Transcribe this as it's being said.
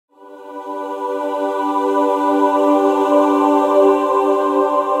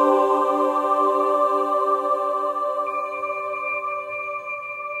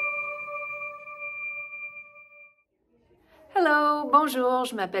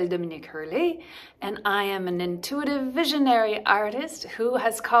je m'appelle Dominique Hurley, and I am an intuitive visionary artist who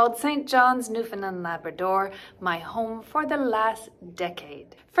has called St. John's, Newfoundland, Labrador my home for the last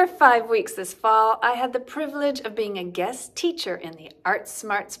decade. For 5 weeks this fall, I had the privilege of being a guest teacher in the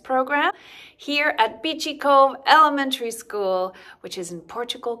ArtsSmarts program here at Beachy Cove Elementary School, which is in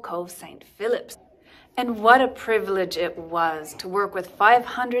Portugal Cove, St. Philip's. And what a privilege it was to work with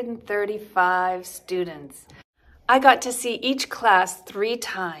 535 students. I got to see each class 3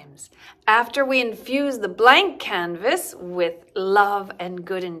 times. After we infused the blank canvas with love and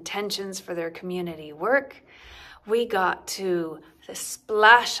good intentions for their community work, we got to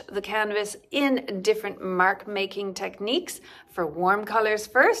splash the canvas in different mark-making techniques. For warm colors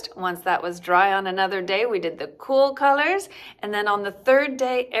first. Once that was dry on another day, we did the cool colors. And then on the 3rd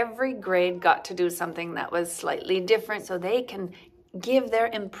day, every grade got to do something that was slightly different so they can give their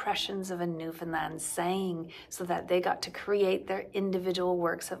impressions of a Newfoundland saying, so that they got to create their individual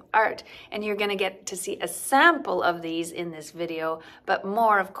works of art. And you're going to get to see a sample of these in this video, but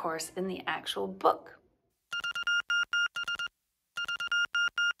more, of course, in the actual book.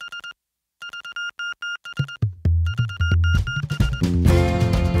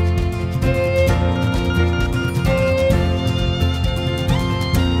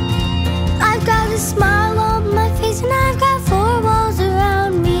 I've got a smile on my face and I've got 4 walls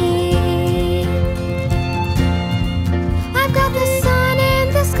around me. I've got the sun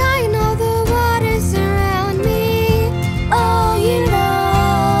and the sky and all the waters around me. Oh, you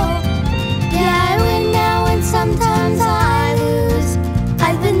know, yeah, I win now and sometimes I lose.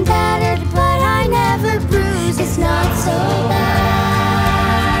 I've been battered but I never bruise. It's not so bad.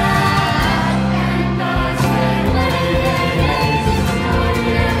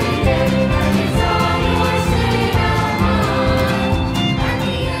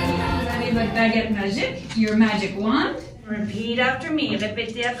 Baguette magique, your magic wand. Repeat after me.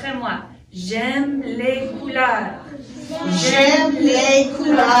 Répétez après moi. J'aime les couleurs. J'aime les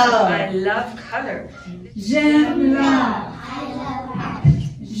couleurs. I love color. J'aime l'art.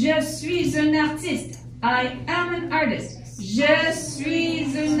 Je suis un artiste. I am an artist. Je suis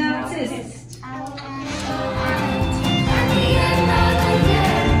un artiste.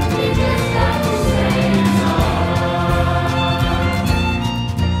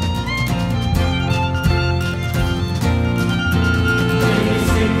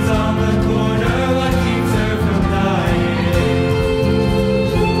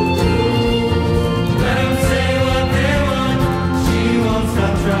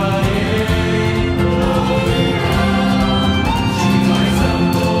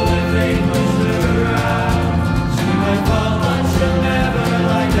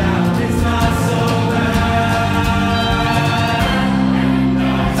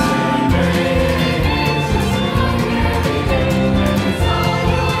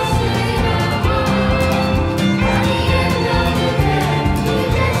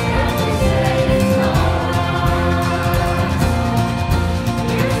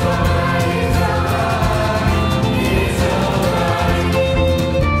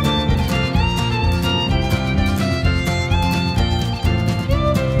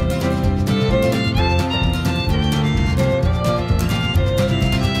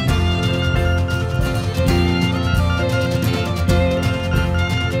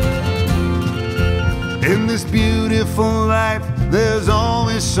 In this beautiful life, there's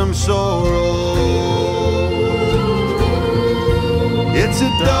always some sorrow. It's a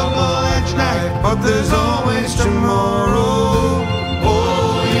double-edged knife, but there's always tomorrow.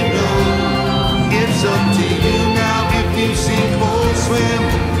 Oh, you know, it's up to you now if you sink or swim.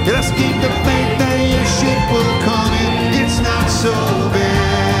 Just keep the faith that your ship will come in. It's not so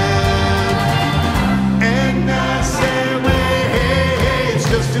bad. And I say, well, hey, it's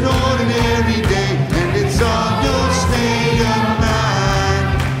just an ordinary day. It's all your state of mind.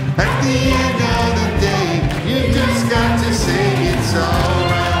 At the end of the day, you just got to say it's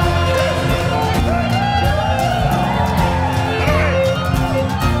alright.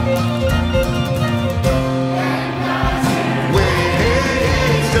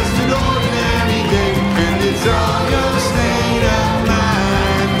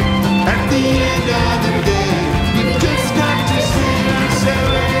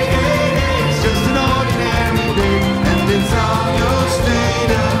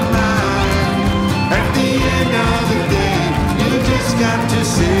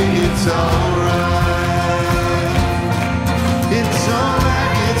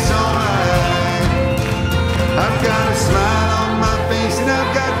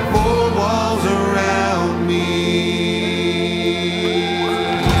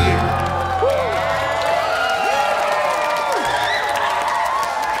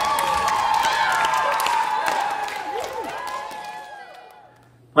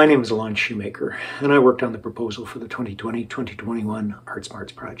 My name is Alon Shoemaker, and I worked on the proposal for the 2020-2021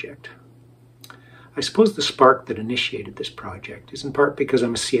 ArtsSmarts project. I suppose the spark that initiated this project is in part because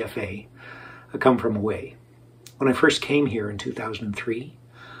I'm a CFA. I come from away. When I first came here in 2003,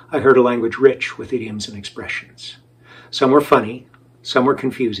 I heard a language rich with idioms and expressions. Some were funny, some were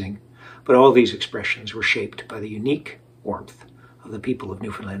confusing, but all these expressions were shaped by the unique warmth of the people of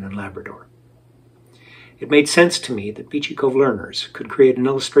Newfoundland and Labrador. It made sense to me that Beachy Cove learners could create an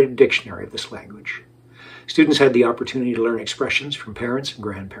illustrated dictionary of this language. Students had the opportunity to learn expressions from parents and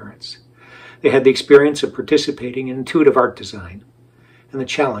grandparents. They had the experience of participating in intuitive art design and the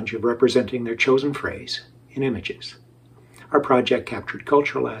challenge of representing their chosen phrase in images. Our project captured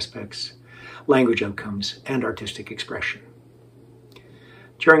cultural aspects, language outcomes, and artistic expression.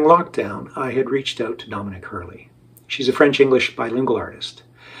 During lockdown, I had reached out to Dominique Hurley. She's a French-English bilingual artist,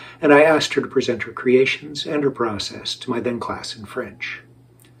 and I asked her to present her creations and her process to my then class in French.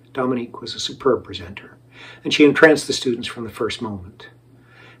 Dominique was a superb presenter, and she entranced the students from the first moment.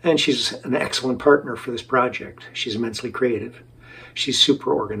 And she's an excellent partner for this project. She's immensely creative. She's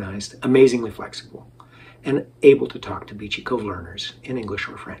super organized, amazingly flexible, and able to talk to Beachy Cove learners in English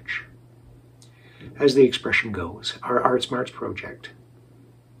or French. As the expression goes, our ArtsSmarts project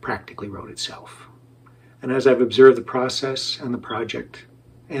practically wrote itself. And as I've observed the process and the project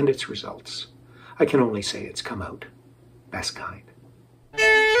and its results, I can only say it's come out best kind.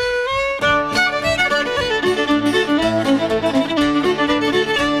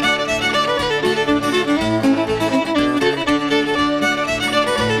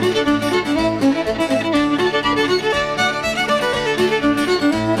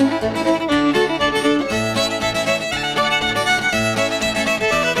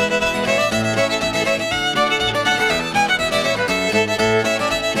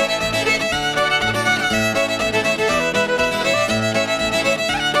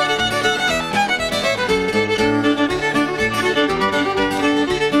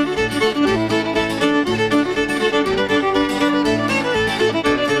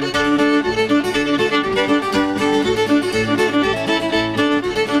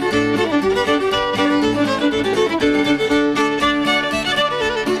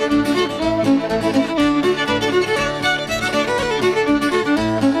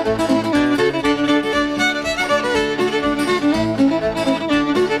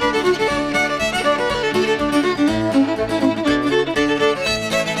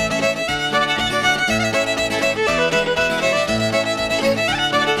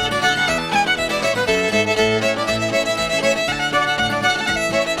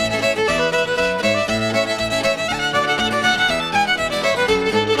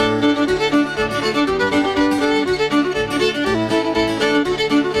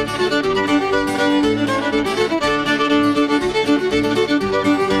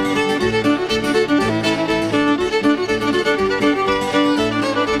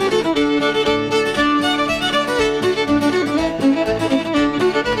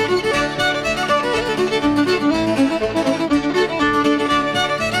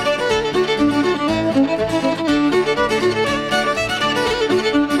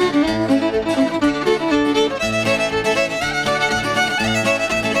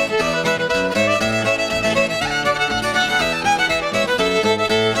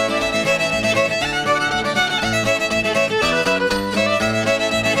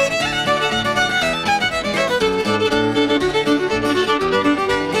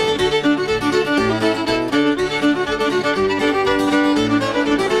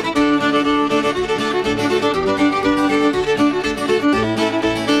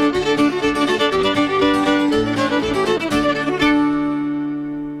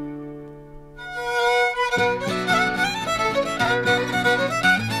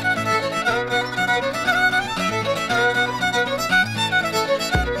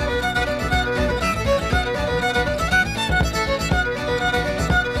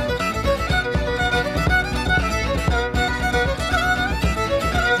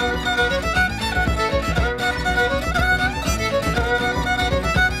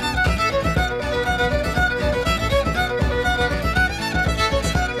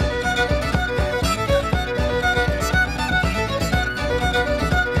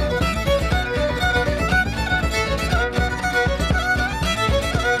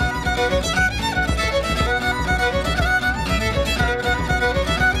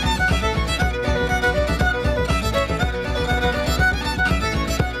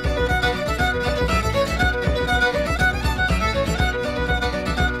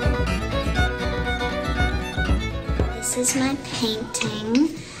 This is my painting.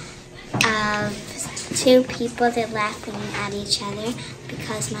 of two people that are laughing at each other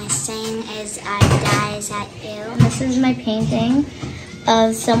because my saying is I dies at you. And this is my painting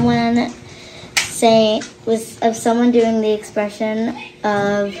of someone doing the expression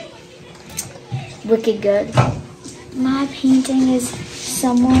of wicked good. My painting is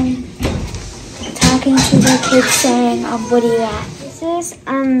someone talking to their kids saying, what are you at? This is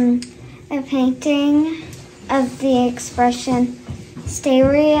a painting of the expression, stay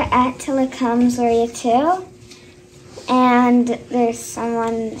where you're at till it comes where you're to. And there's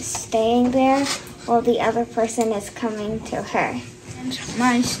someone staying there while the other person is coming to her.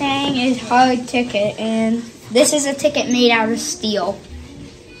 My saying is hard ticket, and this is a ticket made out of steel.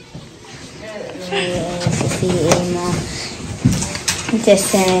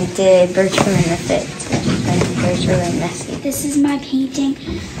 Distant, Bertram and the Fifth, and Bertram and Messy. This is my painting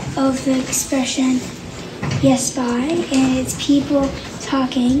of the expression, yes, bye, and it's people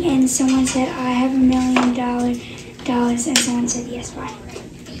talking, and someone said, I have $1 million, and someone said, yes, bye.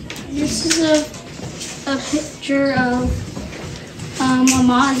 This is a picture of a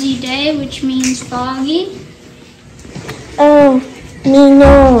mozzie day, which means foggy. Oh, me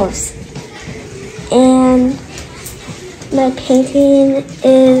nose. And my painting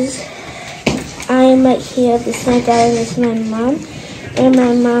is, I'm right here, this is my dad and this is my mom. And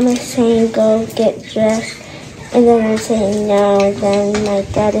my mom is saying, go get dressed. And then I'm saying no, and then my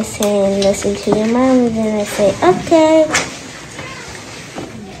dad is saying, listen to your mom, and then I say, okay.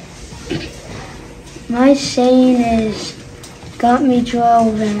 My saying is, got me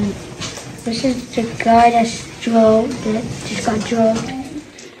drove, and this is the guy that just got drove.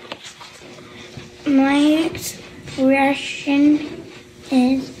 My expression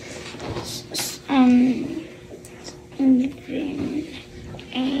is, and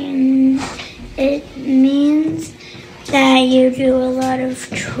it means that you do a lot of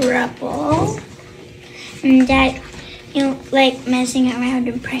trouble, and that you like messing around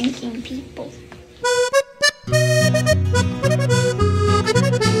and pranking people.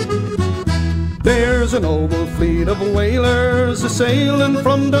 There's a noble fleet of whalers a-sailing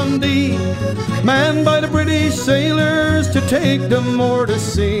from Dundee, manned by the British sailors to take them more to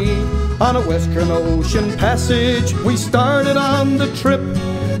sea. On a western ocean passage we started on the trip,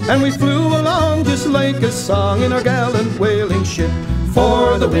 and we flew along just like a song in our gallant whaling ship.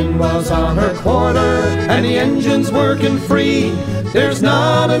 For the wind was on her quarter and the engines working free. There's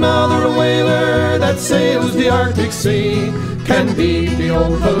not another whaler that sails the Arctic Sea can beat the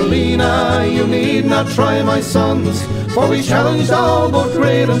old Paulina. You need not try, my sons, for we challenged all, both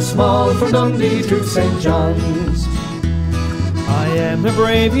great and small, from Dundee to St. John's. I am a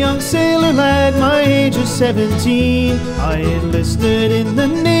brave young sailor lad, my age is 17. I enlisted in the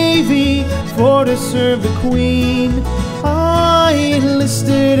Navy for to serve the Queen. I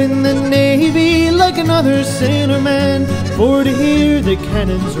enlisted in the Navy like another sailor man, for to hear the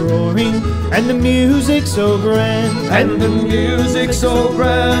cannons roaring and the music so grand. And the music so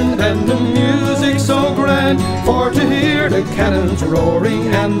grand, and the music so grand, for to hear the cannons roaring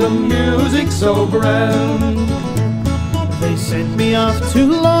and the music so grand. They sent me off to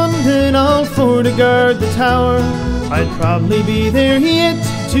London, all for to guard the tower. I'd probably be there yet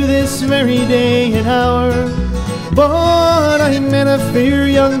to this very day and hour. But I met a fair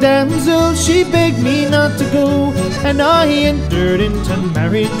young damsel, she begged me not to go, and I entered into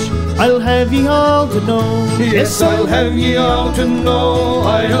marriage, I'll have ye all to know. Yes, I'll have ye all to know,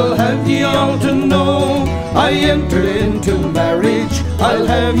 I'll have ye all to know. I entered into marriage, I'll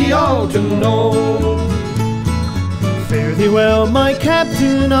have ye all to know. Fare thee well, my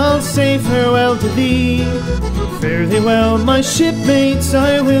captain, I'll say farewell to thee. Fare thee well, my shipmates,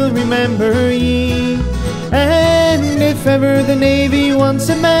 I will remember ye. And if ever the Navy wants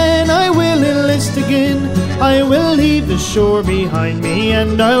a man, I will enlist again. I will leave the shore behind me,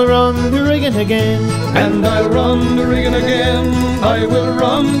 and I'll run the rigging again. And I'll run the rigging again, I will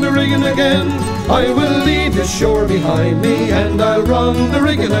run the rigging again. I will leave the shore behind me, and I'll run the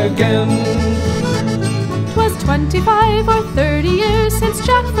rigging again. 'Twas 25 or 30 years since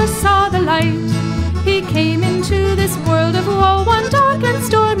Jack first saw the light. He came into this world of woe one dark and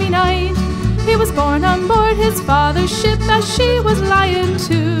stormy night. He was born on board his father's ship as she was lying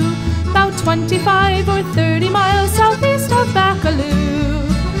to, about 25 or 30 miles southeast of Baccalieu.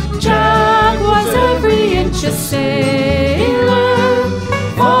 Jack was every inch a sailor,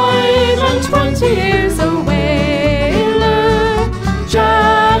 25 years a whaler.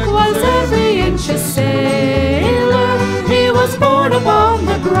 Jack was every inch a sailor, he was born upon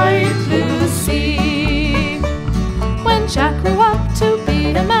the bright blue sea. When Jack grew up to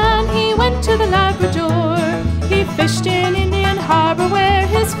be a man, he went to the Labrador. He fished in Indian Harbor where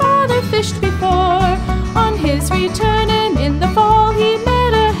his father fished before. On his return and in the fall he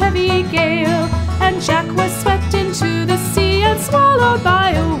met a heavy gale, and Jack was swept into the sea and swallowed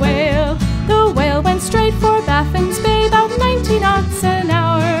by a whale. The whale went straight for Baffin's Bay, about 90 knots an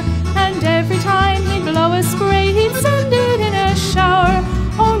hour, and every time he'd blow a spray he'd send it in a shower.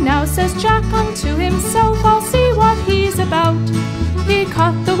 Oh, now, says Jack unto himself, I'll see what he's about. He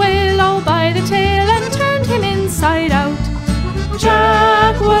caught the whale all by the tail and turned him inside out.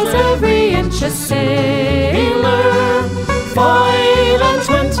 Jack was every inch a sailor,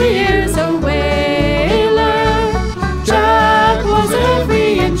 25 years a whaler. Jack was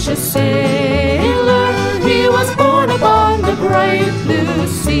every inch a sailor, he was born upon the bright blue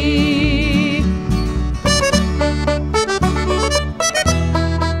sea.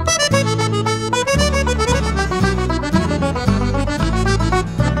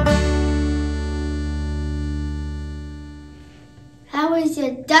 How is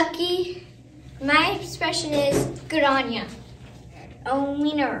your ducky? My expression is good on ya.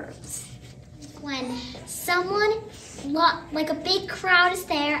 Only nerves. When someone, like a big crowd is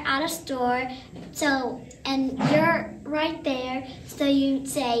there at a store, and you're right there, so you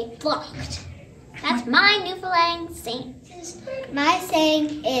say blocked. That's my Newfoundland saying. My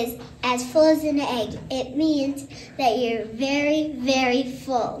saying is as full as an egg. It means that you're very, very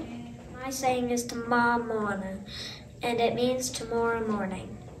full. My saying is tomorrow morning, and it means tomorrow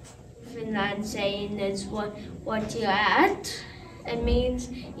morning. Newfoundland saying is what you at. It means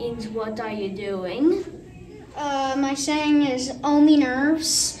what are you doing? My saying is oh me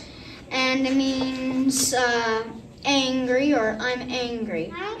nerves, and it means angry or I'm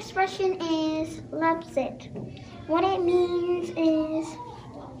angry. My expression is loves it. What it means is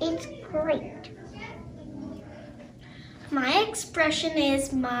it's great. My expression is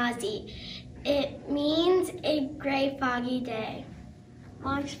mozzie. It means a gray foggy day.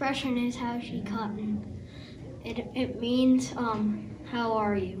 My expression is how she cotton. It means how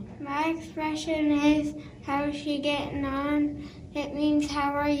are you? My expression is how's she getting on? It means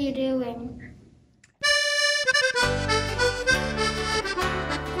how are you doing?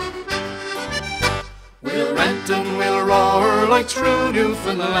 We'll rant and we'll roar like true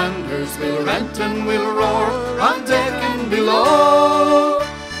Newfoundlanders. We'll rant and we'll roar on deck and below,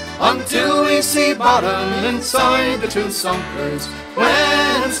 until we see bottom inside the two sunkers,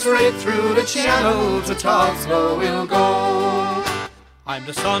 when straight through the channel to Toslow we'll go. I'm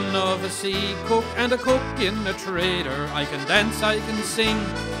the son of a sea cook and a cook in a trader. I can dance, I can sing,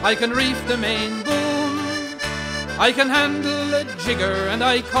 I can reef the main boom, I can handle a jigger and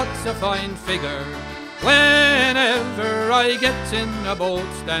I cut a fine figure whenever I get in a boat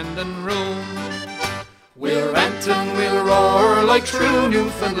standing room. We'll rant and we'll roar like true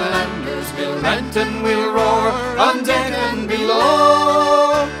Newfoundlanders. We'll rant and we'll roar on deck and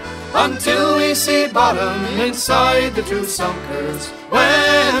below, until we see bottom inside the two sunkers,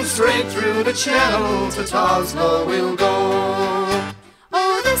 when straight through the channel to Toslow we'll go.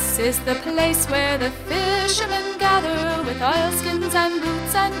 Oh, this is the place where the fishermen gather, with oilskins and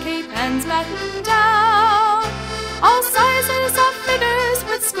boots and cape hands battened down. All sizes of figures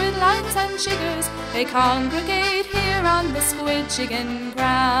with squid lines and chiggers, they congregate here on the squidjigging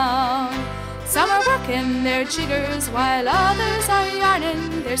ground. Some are working their jiggers while others are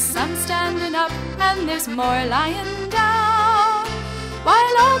yarning. There's some standing up and there's more lying down,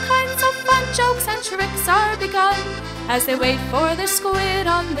 while all kinds of fun jokes and tricks are begun as they wait for their squid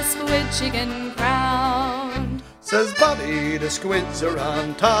on the squidjigging ground. Says Bobby, the squids are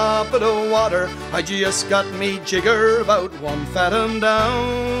on top of the water. I just got me jigger about 1 fathom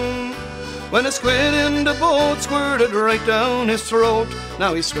down, when a squid in the boat squirted right down his throat.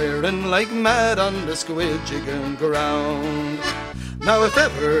 Now he's swearing like mad on the squidjigging ground. Now if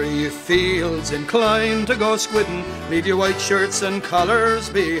ever you feels inclined to go squidding, leave your white shirts and collars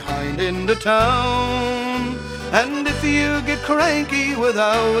behind in the town. And if you get cranky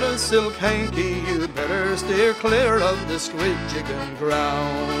without a silk hanky, you'd better steer clear of the squidjigging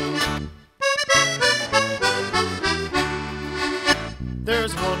ground.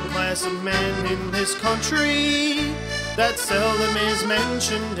 There's one class of men in this country that seldom is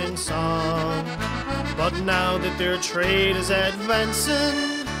mentioned in song, but now that their trade is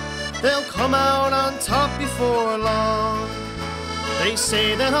advancing, they'll come out on top before long. They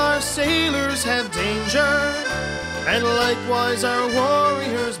say that our sailors have danger, and likewise our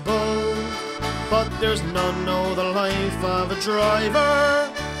warriors bold, but there's none know the life of a driver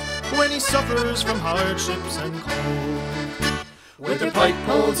when he suffers from hardships and cold. With their pike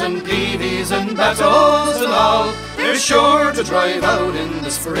poles and peavies and battles and all, they're sure to drive out in the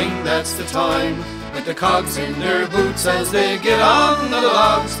spring, that's the time, with the cogs in their boots as they get on the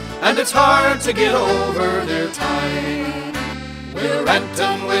logs, and it's hard to get over their time. We'll rant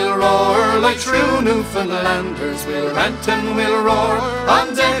and we'll roar like true Newfoundlanders. We'll rant and we'll roar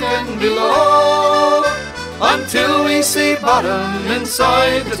on deck and below, until we see bottom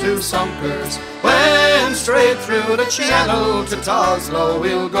inside the two sunkers, when straight through the channel to Toslow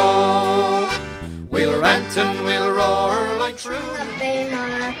we'll go. We'll rant and we'll roar like true.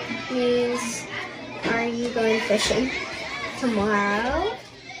 Bema means, are you going fishing tomorrow?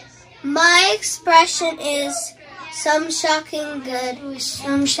 My expression is some shocking good.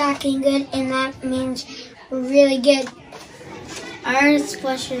 Some shocking good, and that means we're really good. Our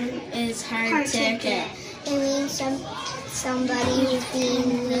expression is hard ticket. It means somebody who's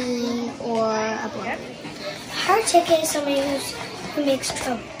being mean or a bad. Hard ticket is somebody who makes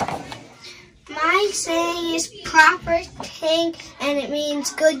trouble. My saying is proper thing, and it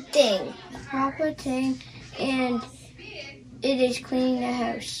means good thing. Proper thing, and it is cleaning the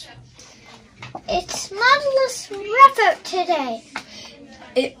house. It's marvelous rough out today.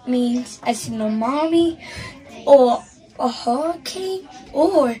 It means a tsunami, or a hurricane,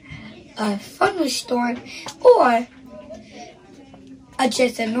 or a thunderstorm, or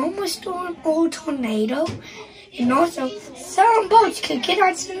just a normal storm or tornado. And also, some boats could get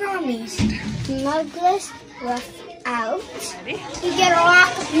on tsunamis. Muggless rough out. You get a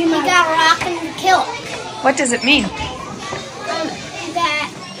rock. You got a rock and kill it. What does it mean? That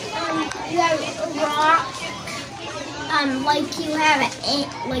you have a rock. Like you have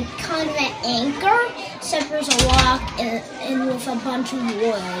kind of an anchor. Except there's a rock and with a bunch of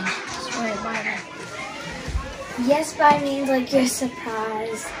wood. Sorry about that. Yes, but I mean like you're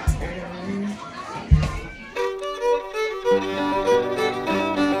surprised.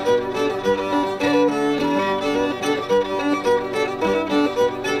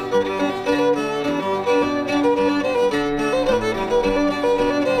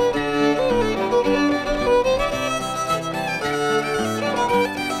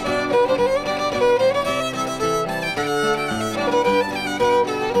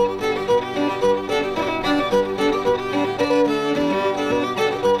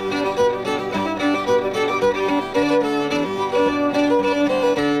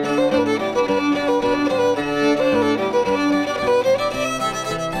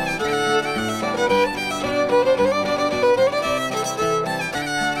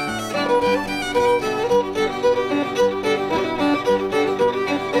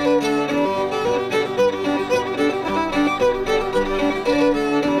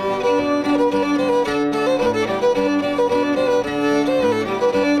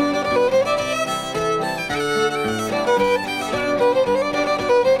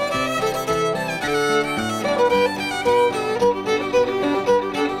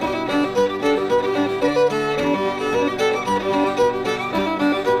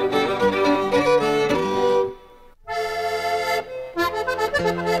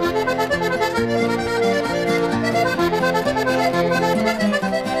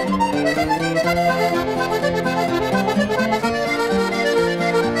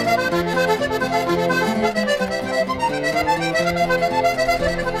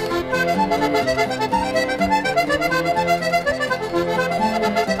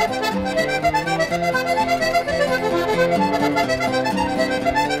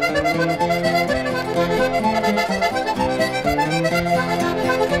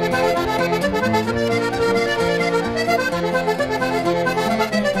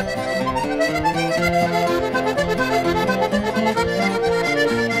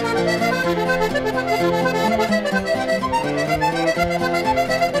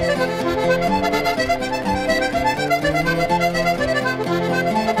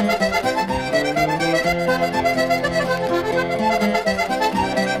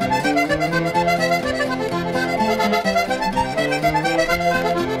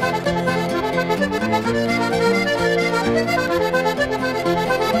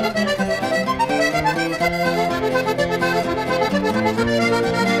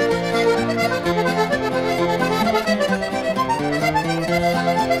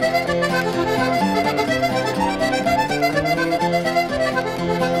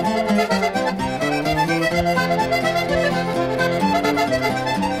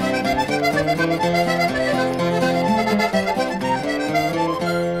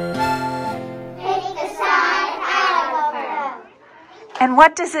 And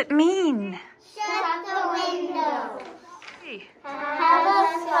what does it mean? Shut the window. Have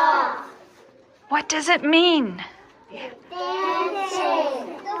a stop. What does it mean?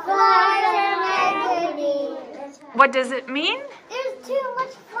 Dancing. Flies are liberty. What does it mean? There's too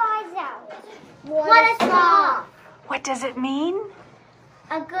much flies out. What a stop. What does it mean?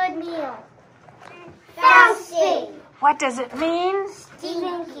 A good meal. Fasting. What does it mean?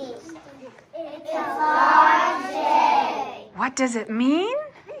 Stinky. It's a large day. What does it mean?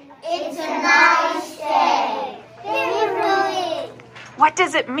 It's a nice day. Really. What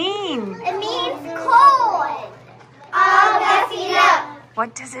does it mean? It means cold. All dressing up.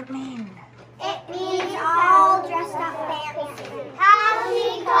 What does it mean? It means all dressed up fancy.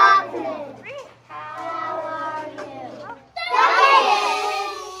 Happy Copland. How are you?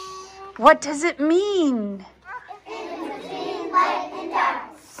 What does it mean? In between light and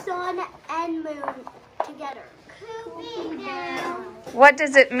dark. Sun and moon together. Cooping down. What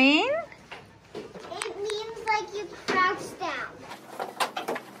does it mean? It means like you crouch down.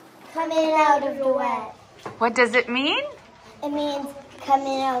 Coming out of the way. What does it mean? It means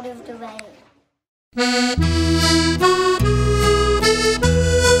coming out of the rain.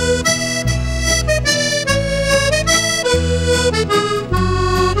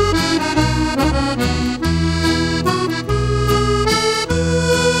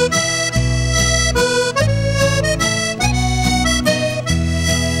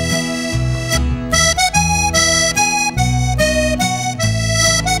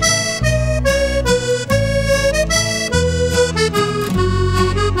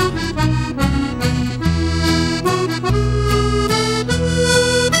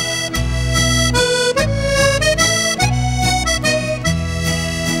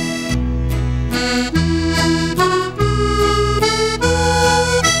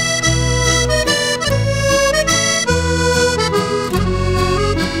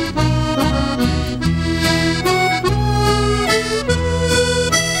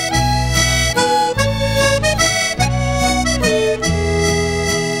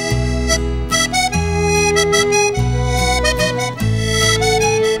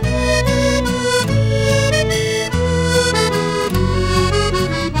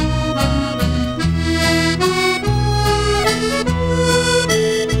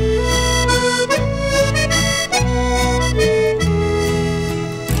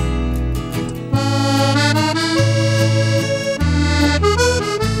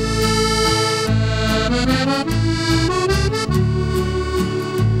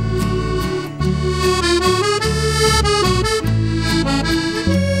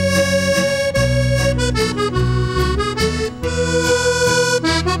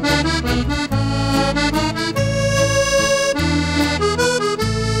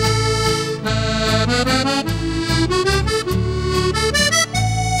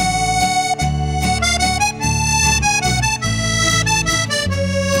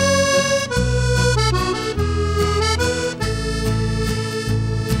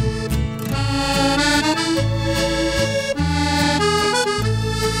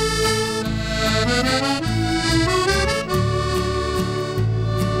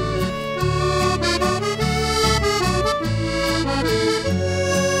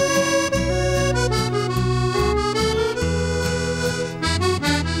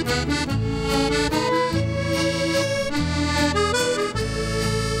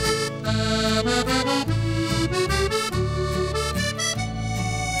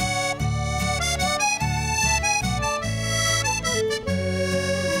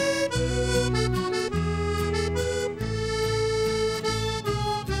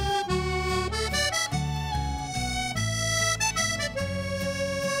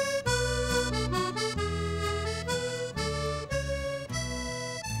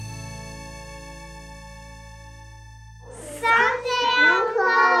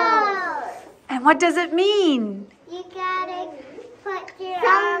 What does it mean? You gotta put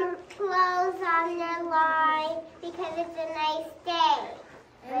your clothes on your line because it's a nice day.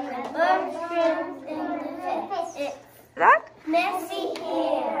 And the birds in the fish. That? Messy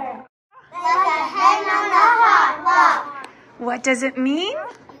hair. Like a hen on a hot rock. What does it mean?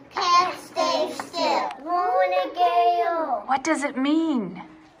 Can't stay still. Blowing a gale. What does it mean?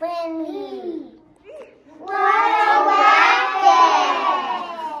 Windy. What a wet day.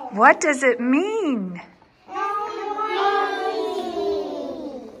 What does it mean?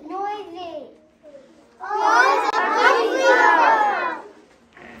 Noisy.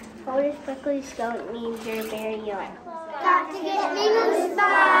 Oldest prickly skunk means you're very young. Got to get loose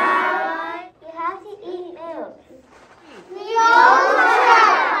by. You have to eat milk.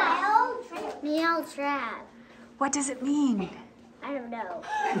 Meow trap. What does it mean? I don't know.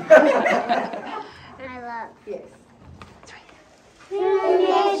 I love. Yes.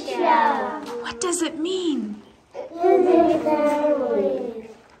 What does it mean?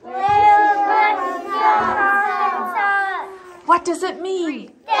 What does it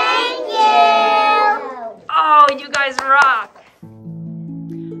mean? Thank you! Oh, you guys rock!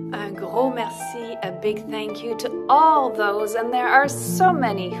 gros merci, a big thank you to all those, and there are so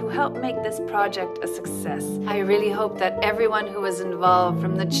many, who helped make this project a success. I really hope that everyone who was involved,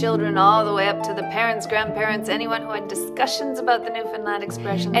 from the children all the way up to the parents, grandparents, anyone who had discussions about the Newfoundland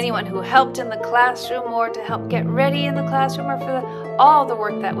expressions, anyone who helped in the classroom or to help get ready in the classroom, or for all the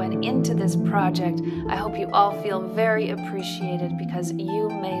work that went into this project, I hope you all feel very appreciated, because you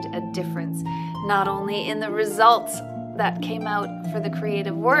made a difference, not only in the results that came out for the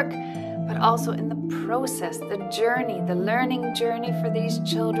creative work, but also in the process, the journey, the learning journey for these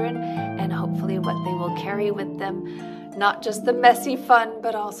children, and hopefully what they will carry with them. Not just the messy fun,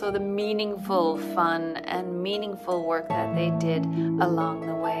 but also the meaningful fun and meaningful work that they did along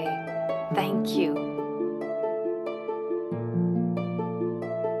the way. Thank you.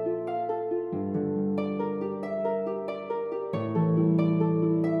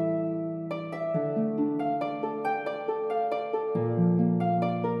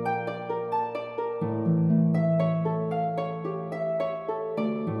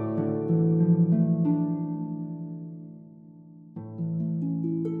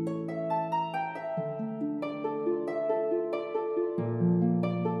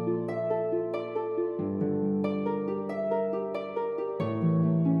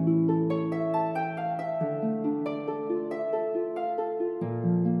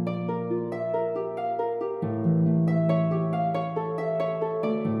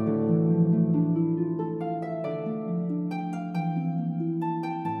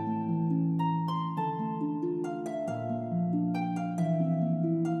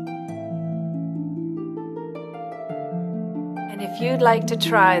 If you'd like to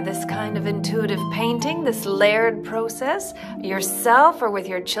try this kind of intuitive painting, this layered process, yourself or with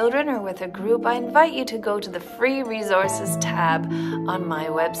your children or with a group, I invite you to go to the free resources tab on my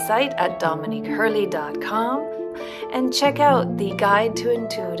website at dominiquehurley.com and check out the Guide to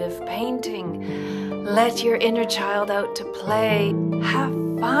Intuitive Painting. Let your inner child out to play. Have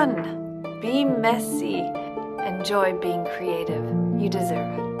fun. Be messy. Enjoy being creative. You deserve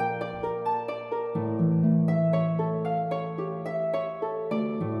it.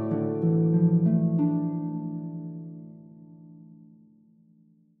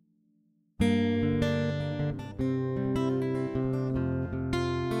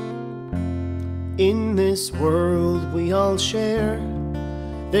 In this world we all share,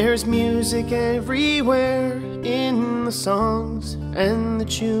 there's music everywhere, in the songs and the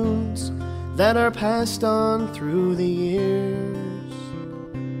tunes that are passed on through the years.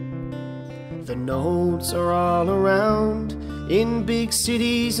 The notes are all around, in big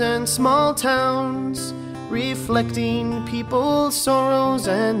cities and small towns, reflecting people's sorrows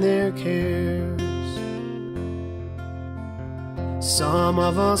and their cares. Some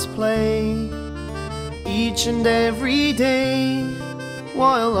of us play each and every day,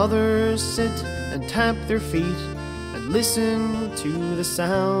 while others sit and tap their feet and listen to the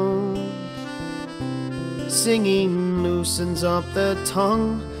sound. Singing loosens up the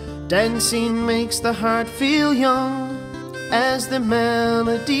tongue, dancing makes the heart feel young, as the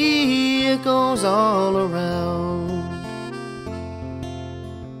melody echoes all around.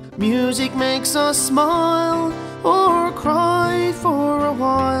 Music makes us smile or cry for a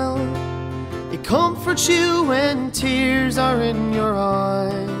while. It comforts you when tears are in your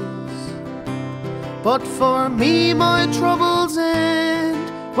eyes. But for me, my troubles end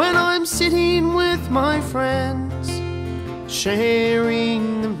when I'm sitting with my friends,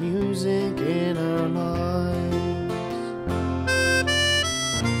 sharing the music in our lives.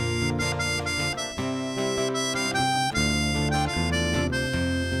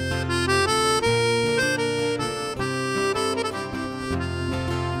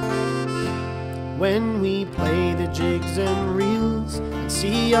 When we play the jigs and reels and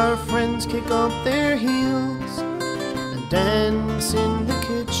see our friends kick up their heels and dance in the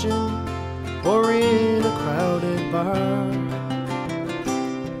kitchen or in a crowded bar,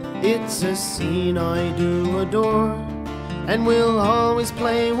 it's a scene I do adore, and we'll always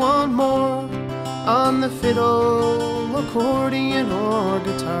play one more on the fiddle, accordion or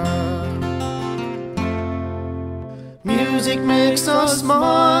guitar. Music makes us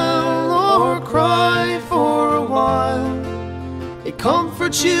smile or cry for a while. It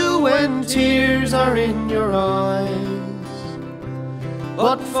comforts you when tears are in your eyes.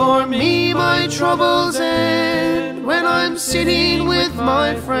 But for me, my troubles end when I'm sitting with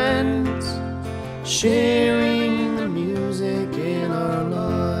my friends, sharing